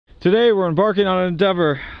Today we're embarking on an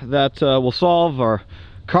endeavor that will solve our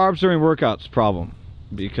carbs during workouts problem,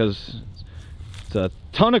 because it's a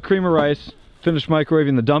ton of cream of rice. Finished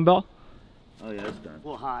microwaving the dumbbell. Oh yeah, it's done. A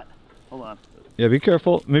little hot. Hold on. Yeah, be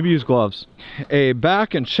careful. Maybe use gloves. A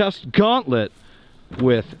back and chest gauntlet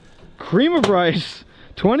with cream of rice,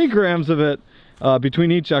 20 grams of it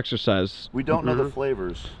between each exercise. We don't know the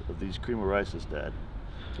flavors of these cream of rices, Dad.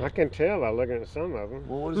 I can tell by looking at some of them.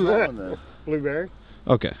 Well, what is that one then? Blueberry.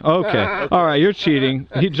 Okay. All right, you're cheating.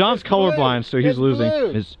 John's colorblind, so he's losing.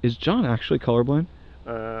 Blue. Is John actually colorblind?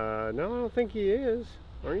 No, I don't think he is.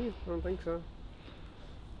 Are you? I don't think so.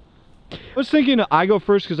 I was thinking I go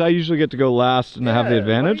first because I usually get to go last and I have the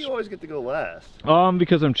advantage. Why do you always get to go last?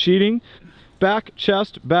 Because I'm cheating. Back,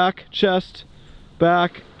 chest, back, chest,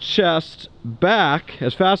 back, chest, back,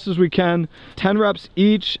 as fast as we can. 10 reps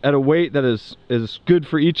each at a weight that is good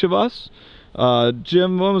for each of us.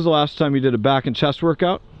 Jim, when was the last time you did a back and chest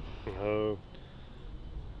workout? Oh.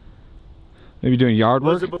 Maybe doing yard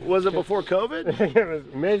work? Was it before COVID? It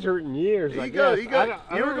was measured in years. You were going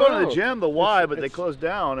to the gym, the Y, but they closed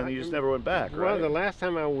down and you just never went back, right? Well, the last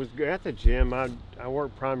time I was at the gym, I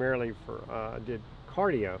worked primarily for, did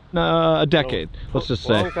cardio. A decade, let's just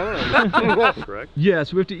say. Long time. Correct. Yeah,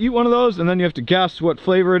 so we have to eat one of those and then you have to guess what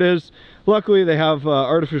flavor it is. Luckily, they have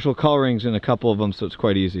artificial colorings in a couple of them, so it's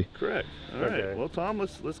quite easy. Correct. All right. Okay. Well, Tom,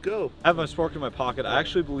 let's go. I have my fork in my pocket. I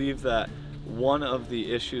actually believe that one of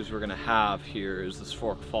the issues we're going to have here is this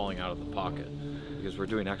fork falling out of the pocket because we're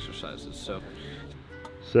doing exercises. So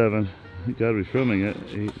 7, you gotta be filming it.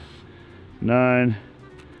 8, 9,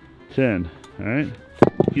 10. All right.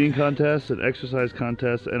 Eating contest, an exercise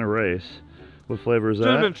contest, and a race. What flavor is that?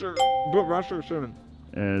 Cinnamon, sugar. Brown sugar, cinnamon.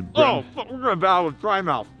 And oh, we're gonna battle with dry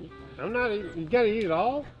mouth. I'm not eating. You gotta eat it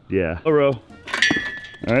all. Yeah. A row.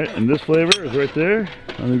 All right, and this flavor is right there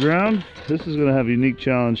on the ground. This is gonna have a unique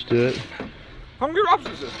challenge to it. How many reps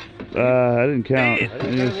is this? I didn't count.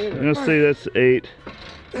 I'm gonna say that's 8.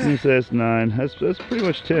 I'm gonna say that's 9. That's pretty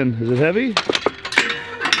much 10. Is it heavy?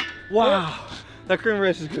 wow, that cream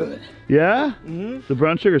rice is good. Yeah? Mm-hmm. The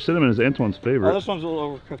brown sugar cinnamon is Antoine's favorite. Oh, this one's a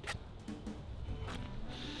little overcooked.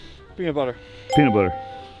 Peanut butter. Peanut butter.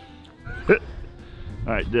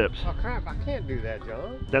 All right, dips. Oh crap! I can't do that,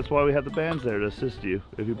 John. That's why we have the bands there to assist you.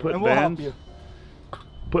 If you put And we'll help bands, you.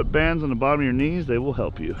 put bands on the bottom of your knees, they will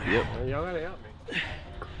help you. Yep. Well, y'all gotta help me.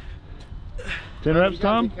 10 reps,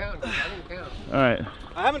 Tom? I didn't count. All right.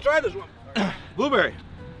 I haven't tried this one. Blueberry.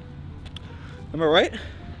 Am I right?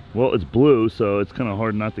 Well, it's blue, so it's kind of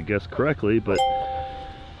hard not to guess correctly, but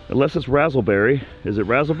unless it's razzleberry. Is it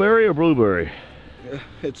razzleberry or blueberry? Yeah,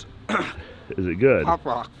 it's Is it good? pop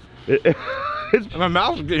rock. It's, My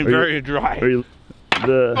mouth is getting very dry. oh,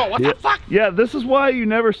 what the fuck? Yeah, this is why you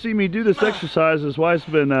never see me do this exercise. This is why it's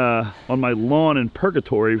been on my lawn in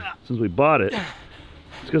purgatory since we bought it.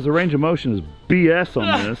 It's because the range of motion is BS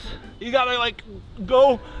on this. You gotta like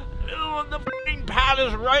go. The f***ing pad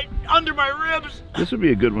is right under my ribs. This would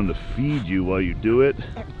be a good one to feed you while you do it,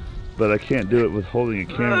 but I can't do it with holding a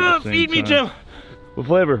camera at the same Feed me, time. Jim. What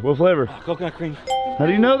flavor? What flavor? Coconut cream. How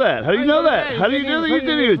do you know that? How do you know that? How do you know that you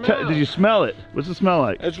didn't even did you smell it? What's it smell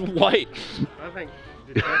like? It's white. I think.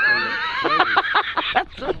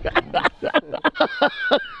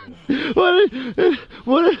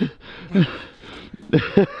 What?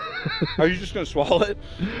 Are you just gonna swallow it?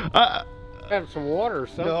 Have some water or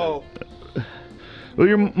something. No. Well,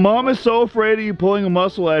 your mom is so afraid of you pulling a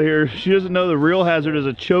muscle out here. She doesn't know the real hazard is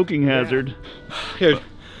a choking hazard. Here,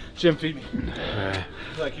 Jim, feed me.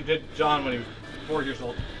 Like you did John when he was 4 years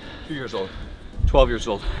old, 2 years old, 12 years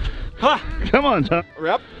old. Ha! Come on, Tom.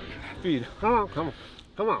 Rep. Feed. Come on. Come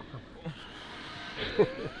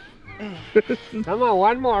on,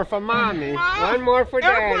 one more for mommy. One more for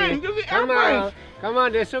daddy. Come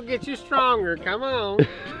on, this will get you stronger. Come on.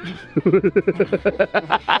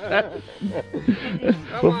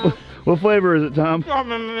 What flavor is it, Tom?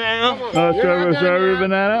 Banana. Oh, strawberry,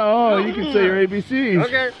 banana. Oh, you can say your ABCs.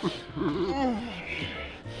 Okay.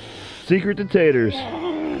 Secret to taters.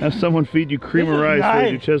 Have someone feed you cream of rice while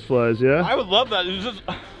you do chest flies, yeah? I would love that. It's just,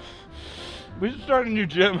 we should start a new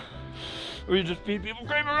gym where you just feed people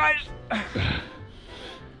cream of rice.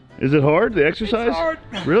 Is it hard, the exercise? It's hard.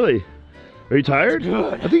 Really? Are you tired?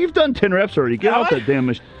 Good. I think you've done 10 reps already. Get off that damn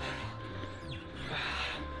machine.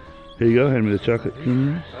 Here you go, hand me the chocolate cream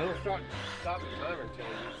of rice. I don't stop the timer until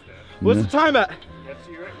you do that. What's the time at?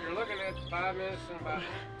 You're looking at 5 minutes and about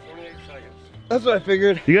 28 seconds. That's what I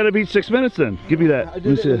figured. You gotta beat 6 minutes then. Give me that. I Let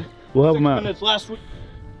me did see it. it. We'll help him out. 6 minutes last week.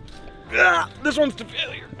 Ah, this one's to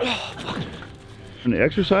failure. Oh, fuck. And the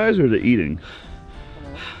exercise or the eating?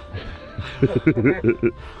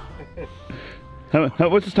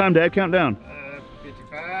 What's this time, Dad? Count down.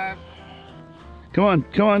 55. Come on,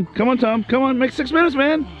 come on, come on, Tom. Come on, make 6 minutes,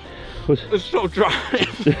 man. It's so dry. I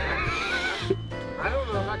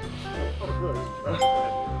don't know if I can.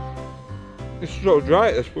 It's so dry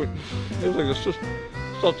at this point. It's like it's just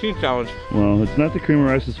saltine challenge. Well, it's not the cream of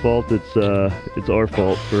rice's fault. It's our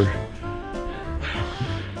fault for.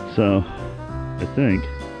 So, I think.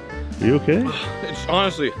 Are you okay? It's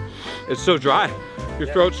honestly, it's so dry.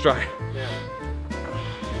 Your throat's dry.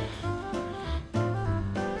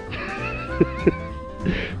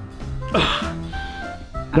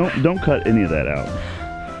 Don't cut any of that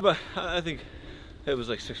out. But I think it was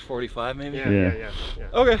like 6:45 maybe. Yeah.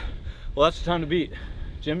 Okay, well that's the time to beat.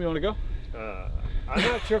 Jim, you want to go? I'm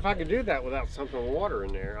not sure if I can do that without something with water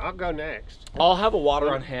in there. I'll go next. I'll have a water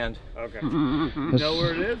on hand. Okay. You know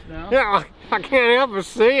where it is now? Yeah, I can't help but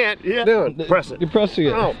see it. Yeah. Doing. Press it. You're pressing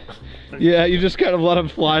it. Oh. Yeah, you just kind of let him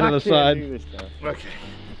fly to the I can't side. do this stuff. Okay.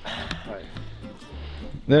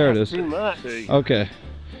 There it is. Too much. Okay.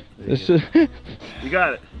 This is. You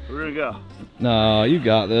got it. We're gonna go. No, you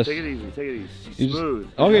got this. Take it easy. Take it easy. You just- Smooth.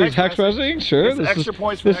 Okay, he's hex pressing. Sure. It's extra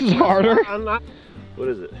points for This hex is pressing. harder. I'm not. What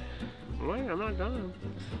is it? Wait, I'm not done.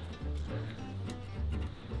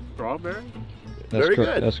 Strawberry? That's Very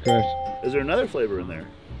correct. good. That's correct. Is there another flavor in there?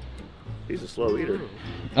 He's a slow eater.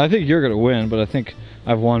 I think you're gonna win, but I think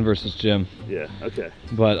I've won versus Jim. Yeah. Okay.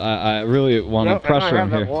 But I really want to No, pressure I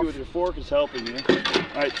him have here. that one. With your fork is helping you.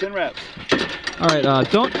 All right, 10 reps. All right.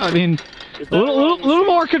 Don't. I mean, It's a not little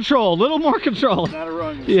more control. Little more control. Not a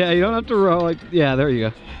run. Yeah, you don't have to row like. Yeah, there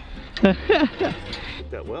you go.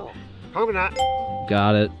 That well. Hope not.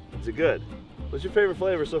 Got it. Is it good? What's your favorite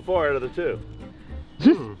flavor so far out of the two?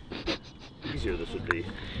 Easier this would be.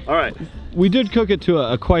 All right. We did cook it to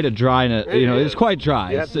a quite a dryness. You know, it's quite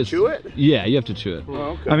dry. You have to chew it? Yeah, you have to chew it. Oh,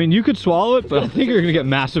 okay. I mean, you could swallow it, but I think you're gonna get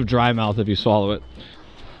massive dry mouth if you swallow it.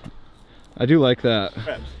 I do like that.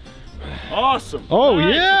 Reps. Awesome. Oh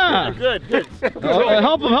Nice. yeah. Good.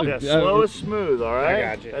 Help him. Yeah, slow is smooth. All right. I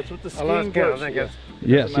got you. That's what the I lost skiing count. I coach. think Yeah. it's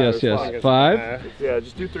Yes, Doesn't matter, yes, it's yes. fine. 5, Yeah,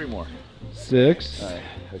 just do 3 more. 6, All right.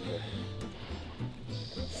 Okay.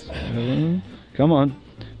 7. Come on.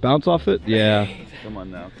 Bounce off it. Yeah. Come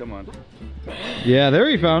on now. Come on. Yeah, there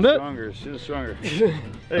you found it. Stronger. Shoot it stronger.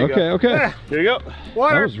 There you Okay, go. okay. Here you go. That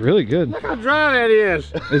water. was really good. Look how dry that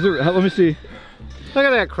is. Is it? Let me see. Look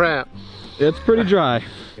at that crap. It's pretty dry.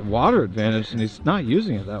 Water advantage, and he's not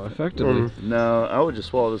using it that effectively. No, I would just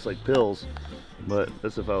swallow this like pills. But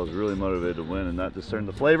that's if I was really motivated to win and not discern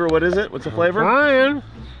the flavor. What is it? What's the flavor? Ryan. Is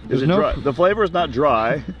There's it no- dry? The flavor is not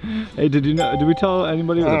dry. Hey, did you know? Did we tell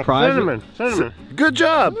anybody what the prize? Cinnamon. Good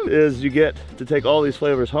job. Is you get to take all these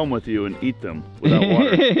flavors home with you and eat them without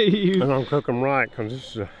water. You- I'm gonna cook them right because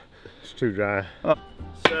this is it's too dry.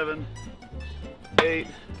 7, 8,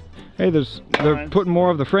 Hey, they're 9, putting more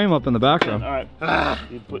of the frame up in the 10. background. All right.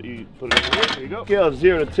 You put it over here. There you go. Scale of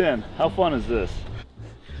 0 to 10. How fun is this?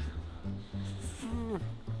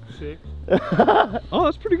 6. Oh,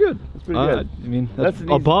 that's pretty good. That's pretty good. I mean, that's That's an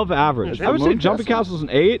easy- above average. That's I would a say moon jumping castle. castle's an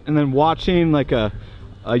 8, and then watching like a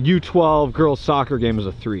U12 girls soccer game is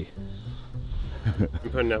a 3. I'm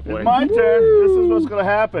putting that It's way. my turn. This is what's going to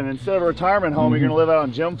happen. Instead of a retirement home, you're going to live out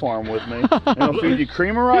on Gym Farm with me. And I'll feed you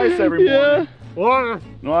cream of rice every morning. Water.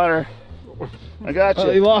 Water. I got you.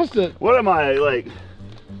 He lost it. What am I, like,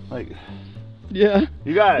 Yeah.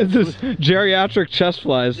 you got it. It's this geriatric chest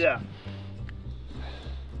flies. Yeah.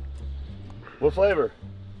 What flavor?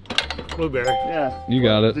 Blueberry. Yeah. You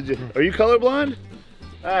got it. Are you colorblind?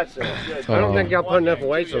 That's it. Good. I don't think y'all put enough Okay,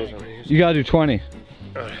 weights on two them. You gotta do 20.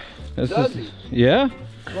 This Does is, he? yeah.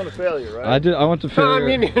 You want a failure, right? I did. I went to I failure.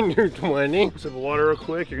 mean, you can do 20. Sip of water real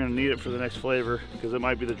quick. You're going to need it for the next flavor because it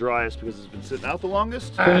might be the driest because it's been sitting out the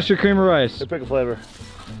longest. Finish your cream of rice. Here, pick a flavor.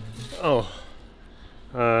 Oh.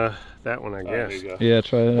 That one, I There guess. you go. Yeah,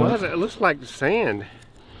 try it What out. is it? It looks like sand.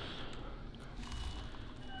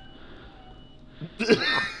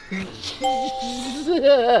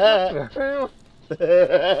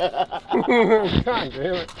 God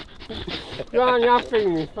damn it. John, y'all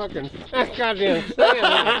feeding me fucking. That's goddamn sand.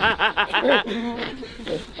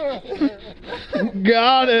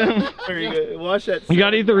 Got him. Wash that. You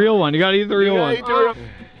gotta eat the real one. You gotta eat the real one.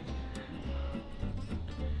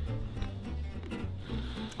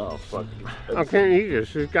 Oh, fuck. I can't eat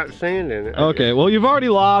this. It's got sand in it. Okay, well you've already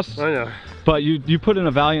lost, I know. but you put in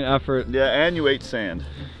a valiant effort. Yeah, and you ate sand.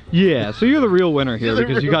 Yeah, so you're the real winner here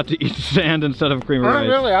because you got to eat sand instead of cream of rice.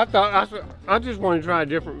 Really, I just want to try a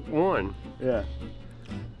different one. Yeah.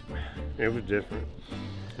 It was different.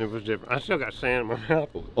 It was different. I still got sand in my mouth.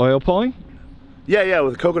 Oil pulling? Yeah,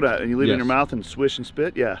 with coconut, and you leave it in Yes. your mouth and swish and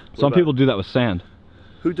spit. Yeah. What Some about- people do that with sand.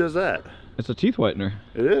 Who does that? It's a teeth whitener.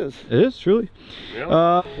 It is. It is, truly.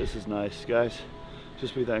 Yeah. This is nice, guys.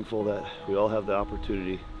 Just be thankful that we all have the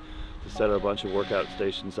opportunity to set a bunch of workout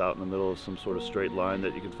stations out in the middle of some sort of straight line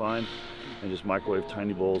that you can find and just microwave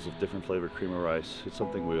tiny bowls of different flavored cream of rice. It's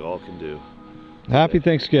something we all can do. Happy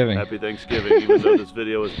Thanksgiving. Happy Thanksgiving, even though this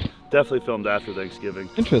video is definitely filmed after Thanksgiving.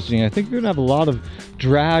 Interesting. I think you're gonna have a lot of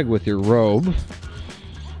drag with your robe.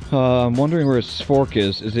 I'm wondering where his fork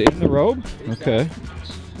is. Is it in the robe? Okay.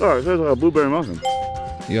 Oh, it says like a blueberry muffin.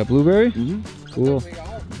 You got blueberry? Mm-hmm. Cool.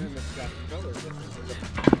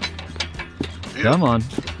 Come on.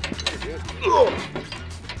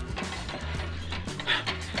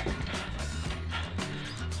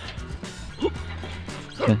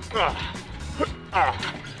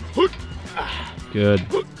 Good.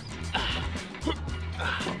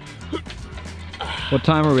 What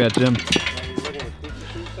time are we at, Jim?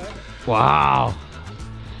 Wow.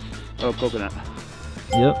 Oh, coconut.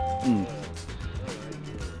 Yep.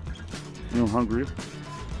 You hungry?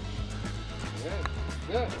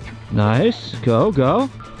 Nice. Go, go.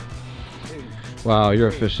 Wow, you're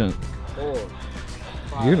efficient. You're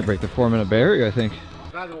gonna break the 4-minute barrier, I think.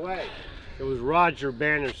 By the way, it was Roger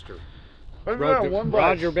Bannister. One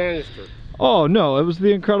Roger Bannister. Oh no, it was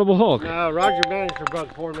the Incredible Hulk. No, Roger Bannister broke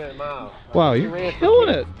the 4-minute mile. Wow, you're killing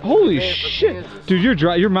it. Holy shit. Dude, you're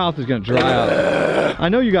dry. Your mouth is gonna dry out. I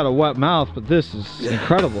know you got a wet mouth, but this is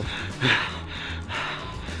incredible.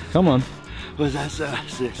 Come on. Was that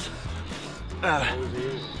 6?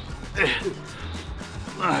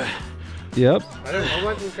 Yep. I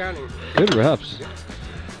wasn't counting. Good reps.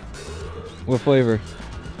 What flavor?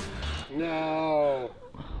 No.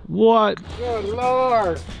 What? Good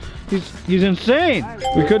Lord. He's insane.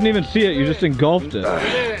 We couldn't even see it. You just engulfed it.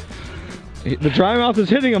 The dry mouth is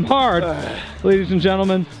hitting him hard, ladies and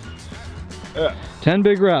gentlemen. 10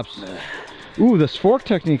 big reps. Ooh, this fork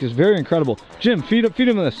technique is very incredible. Jim, feed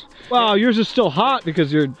him this. Wow, yours is still hot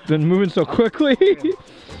because you've been moving so quickly.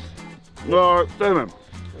 No, damn.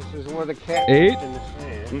 This is where the cat 8. in the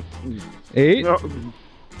sand. 8. No.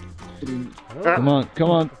 Come on, come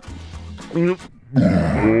on. Oh,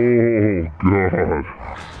 God.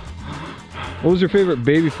 What was your favorite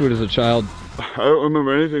baby food as a child? I don't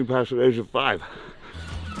remember anything past the age of 5.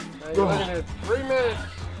 Hey, you're looking at 3 minutes.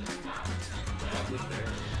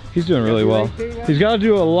 He's doing really well. He's got to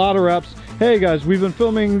do a lot of reps. Hey guys, we've been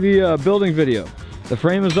filming the building video. The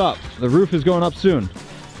frame is up. The roof is going up soon.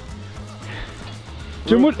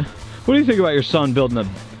 Jim, what do you think about your son building a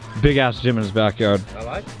big ass gym in his backyard? I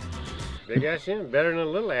like it. Big ass gym, better than a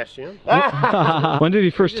little ass gym. When did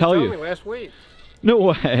he first tell told you? me last week. No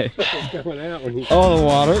way. It's coming out when he. Oh, the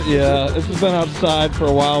water. Yeah, this has been outside for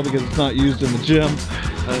a while because it's not used in the gym.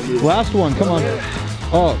 Last one, come on.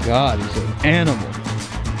 Oh God, he's an animal.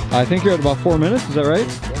 I think you're at about 4 minutes. Is that right?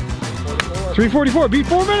 3:44. Beat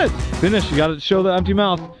 4 minutes. Finish. You got to show the empty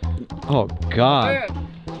mouth. Oh God.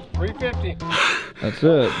 350. That's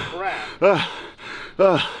it.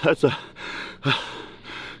 That's a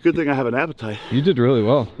good thing I have an appetite. You did really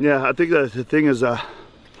well. Yeah, I think that the thing is,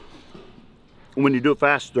 when you do it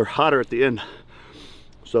fast, they're hotter at the end.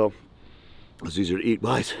 So it's easier to eat.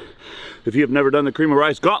 Guys, if you have never done the cream of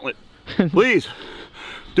rice gauntlet, please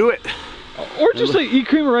do it. Or just like eat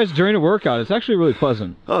cream of rice during a workout. It's actually really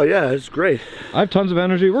pleasant. Oh yeah, it's great. I have tons of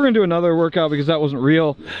energy. We're gonna do another workout because that wasn't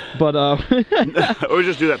real, but Or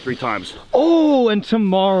just do that 3 times. Oh, and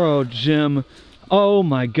tomorrow, Jim. Oh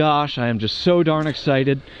my gosh, I am just so darn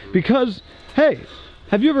excited because, hey,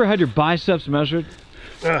 have you ever had your biceps measured?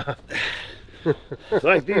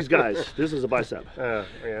 Like these guys. This is a bicep. Yeah.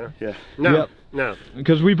 Yeah. No. Yep. No.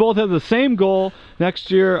 Because we both have the same goal. Next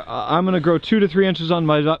year, I'm gonna grow 2 to 3 inches on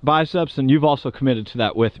my biceps, and you've also committed to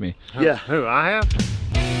that with me. Yeah. Who, I have?